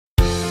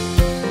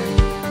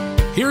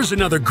Here's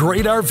another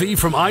great RV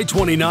from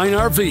I-29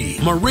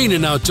 RV, Marine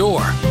and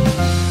Outdoor.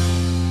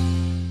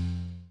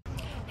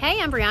 Hey,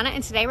 I'm Brianna,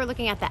 and today we're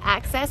looking at the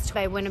Access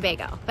by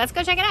Winnebago. Let's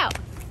go check it out.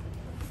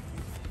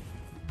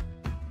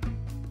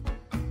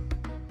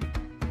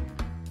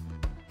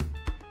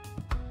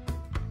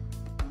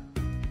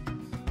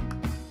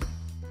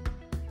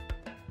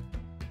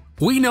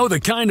 We know the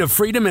kind of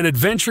freedom and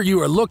adventure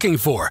you are looking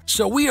for,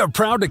 so we are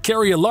proud to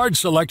carry a large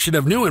selection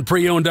of new and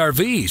pre-owned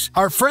RVs.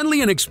 Our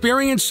friendly and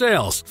experienced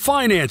sales,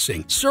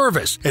 financing,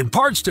 service, and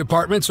parts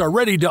departments are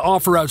ready to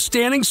offer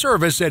outstanding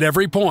service at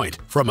every point,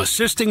 from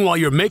assisting while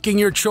you're making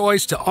your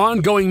choice to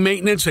ongoing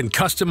maintenance and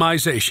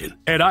customization.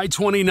 At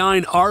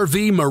I-29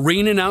 RV,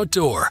 Marine and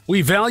Outdoor,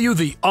 we value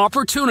the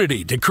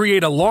opportunity to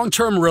create a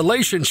long-term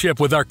relationship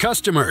with our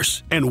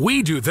customers, and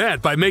we do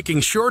that by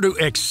making sure to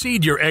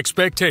exceed your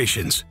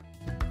expectations.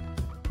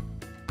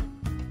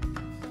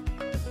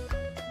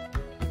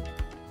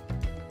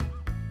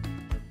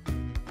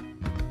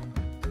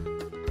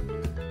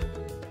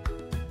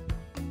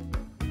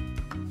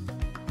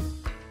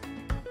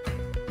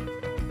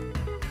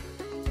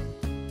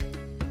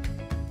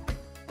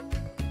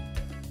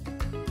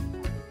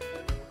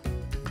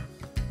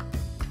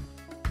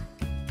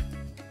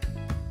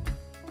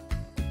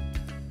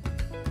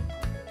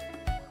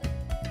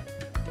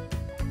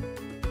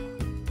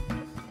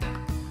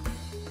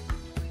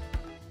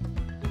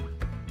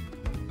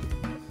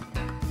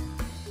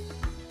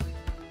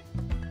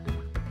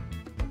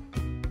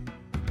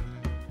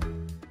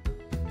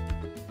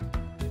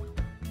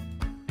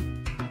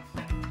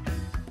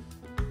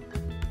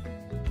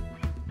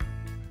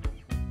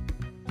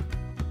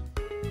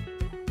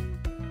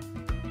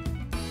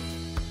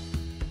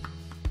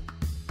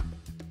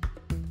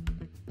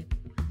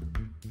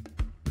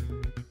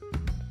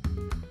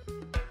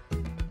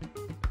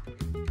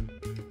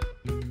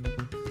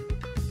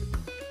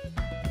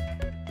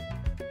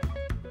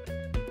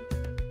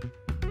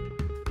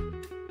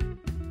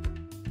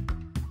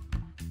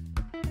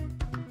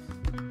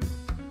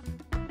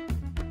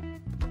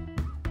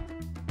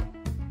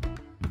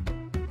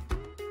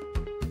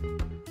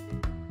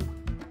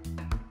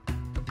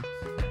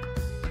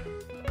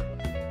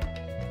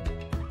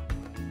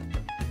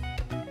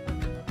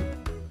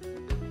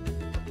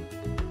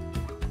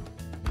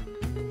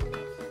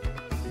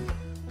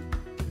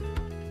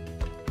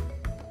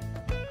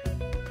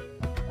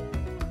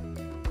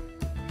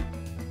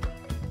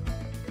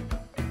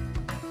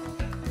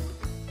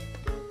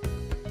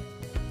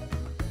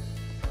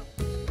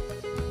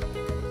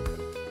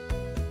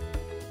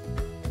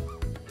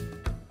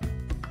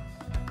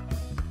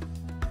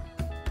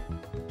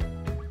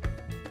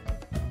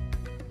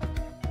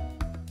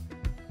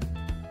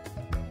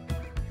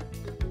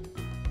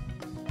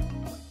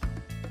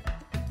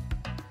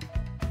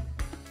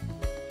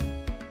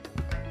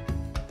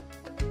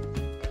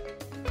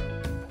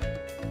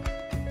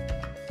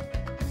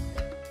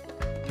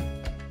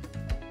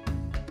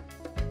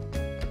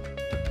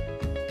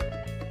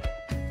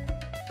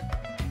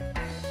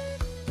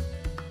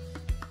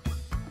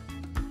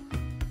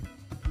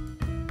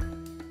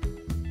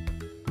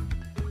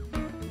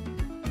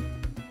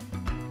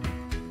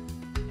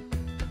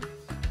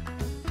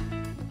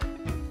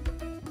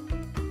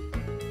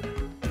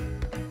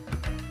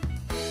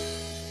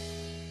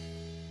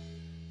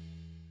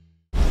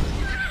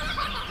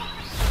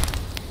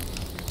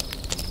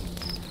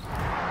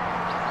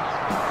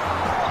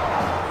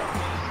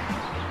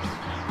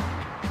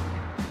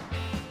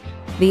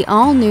 The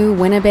all-new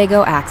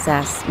Winnebago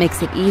Access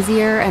makes it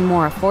easier and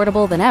more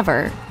affordable than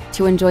ever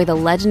to enjoy the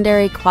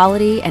legendary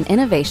quality and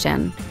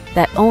innovation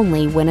that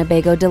only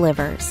Winnebago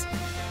delivers,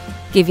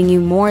 giving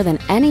you more than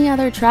any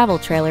other travel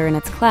trailer in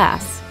its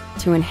class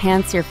to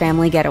enhance your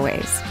family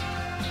getaways.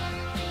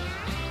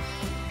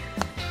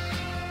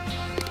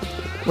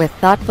 With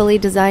thoughtfully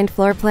designed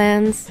floor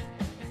plans,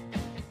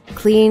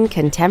 clean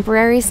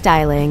contemporary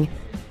styling,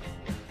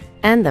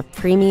 and the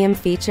premium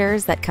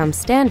features that come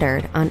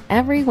standard on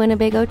every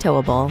Winnebago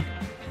towable,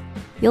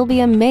 you'll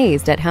be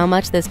amazed at how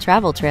much this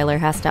travel trailer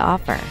has to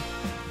offer.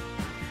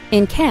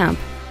 In camp,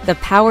 the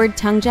powered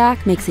tongue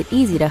jack makes it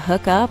easy to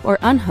hook up or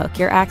unhook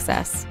your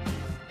Access.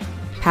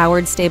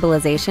 Powered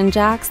stabilization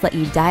jacks let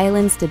you dial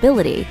in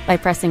stability by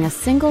pressing a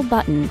single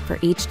button for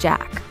each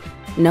jack.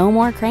 No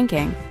more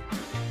cranking.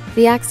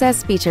 The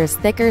Access features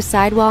thicker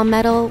sidewall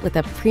metal with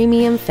a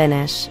premium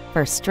finish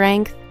for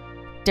strength,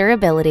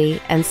 durability,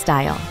 and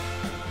style,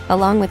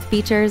 along with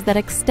features that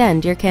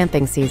extend your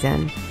camping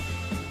season,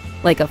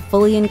 like a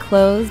fully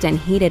enclosed and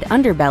heated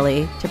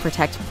underbelly to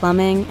protect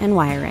plumbing and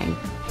wiring,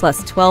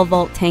 plus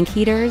 12-volt tank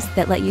heaters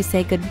that let you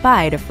say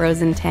goodbye to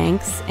frozen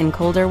tanks in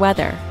colder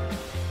weather.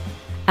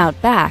 Out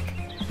back,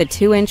 the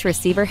 2-inch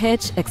receiver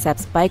hitch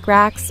accepts bike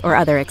racks or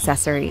other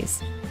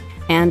accessories.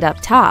 And up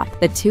top,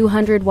 the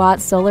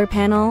 200-watt solar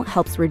panel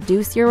helps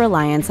reduce your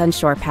reliance on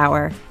shore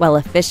power, while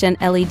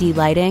efficient LED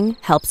lighting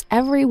helps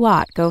every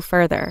watt go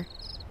further.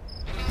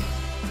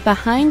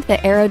 Behind the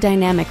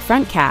aerodynamic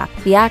front cap,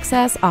 the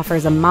Access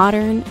offers a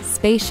modern,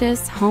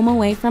 spacious home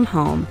away from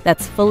home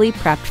that's fully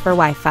prepped for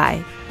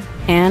Wi-Fi.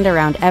 And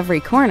around every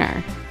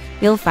corner,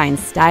 you'll find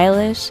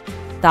stylish,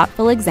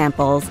 thoughtful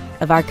examples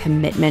of our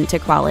commitment to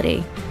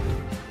quality.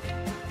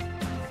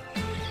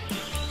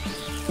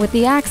 With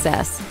the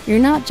Access, you're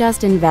not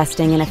just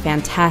investing in a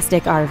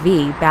fantastic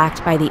RV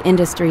backed by the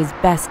industry's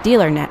best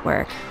dealer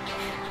network.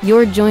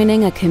 You're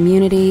joining a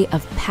community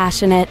of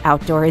passionate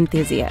outdoor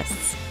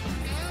enthusiasts,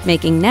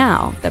 making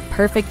now the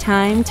perfect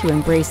time to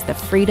embrace the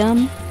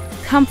freedom,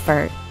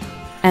 comfort,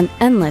 and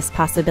endless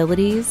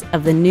possibilities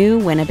of the new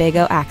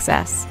Winnebago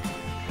Access.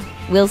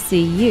 We'll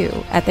see you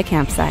at the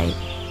campsite.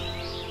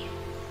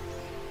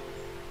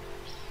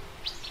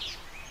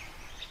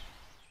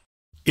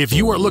 If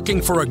you are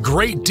looking for a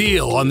great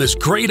deal on this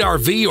great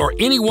RV or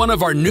any one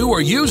of our new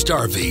or used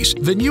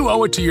RVs, then you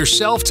owe it to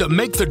yourself to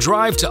make the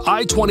drive to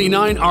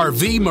I-29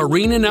 RV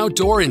Marine and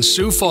Outdoor in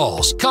Sioux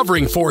Falls.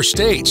 Covering 4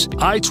 states,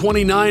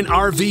 I-29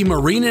 RV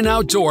Marine and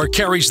Outdoor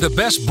carries the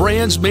best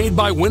brands made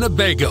by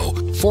Winnebago,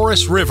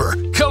 Forest River,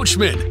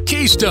 Coachman,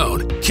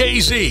 Keystone,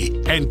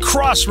 KZ, and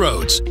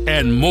Crossroads,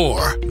 and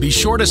more. Be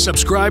sure to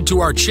subscribe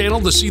to our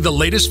channel to see the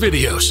latest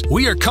videos.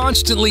 We are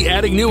constantly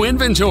adding new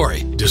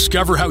inventory.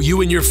 Discover how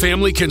you and your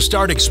family can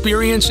start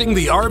experiencing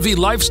the RV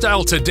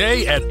lifestyle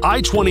today at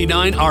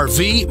I-29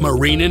 RV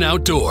Marine and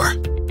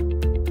Outdoor.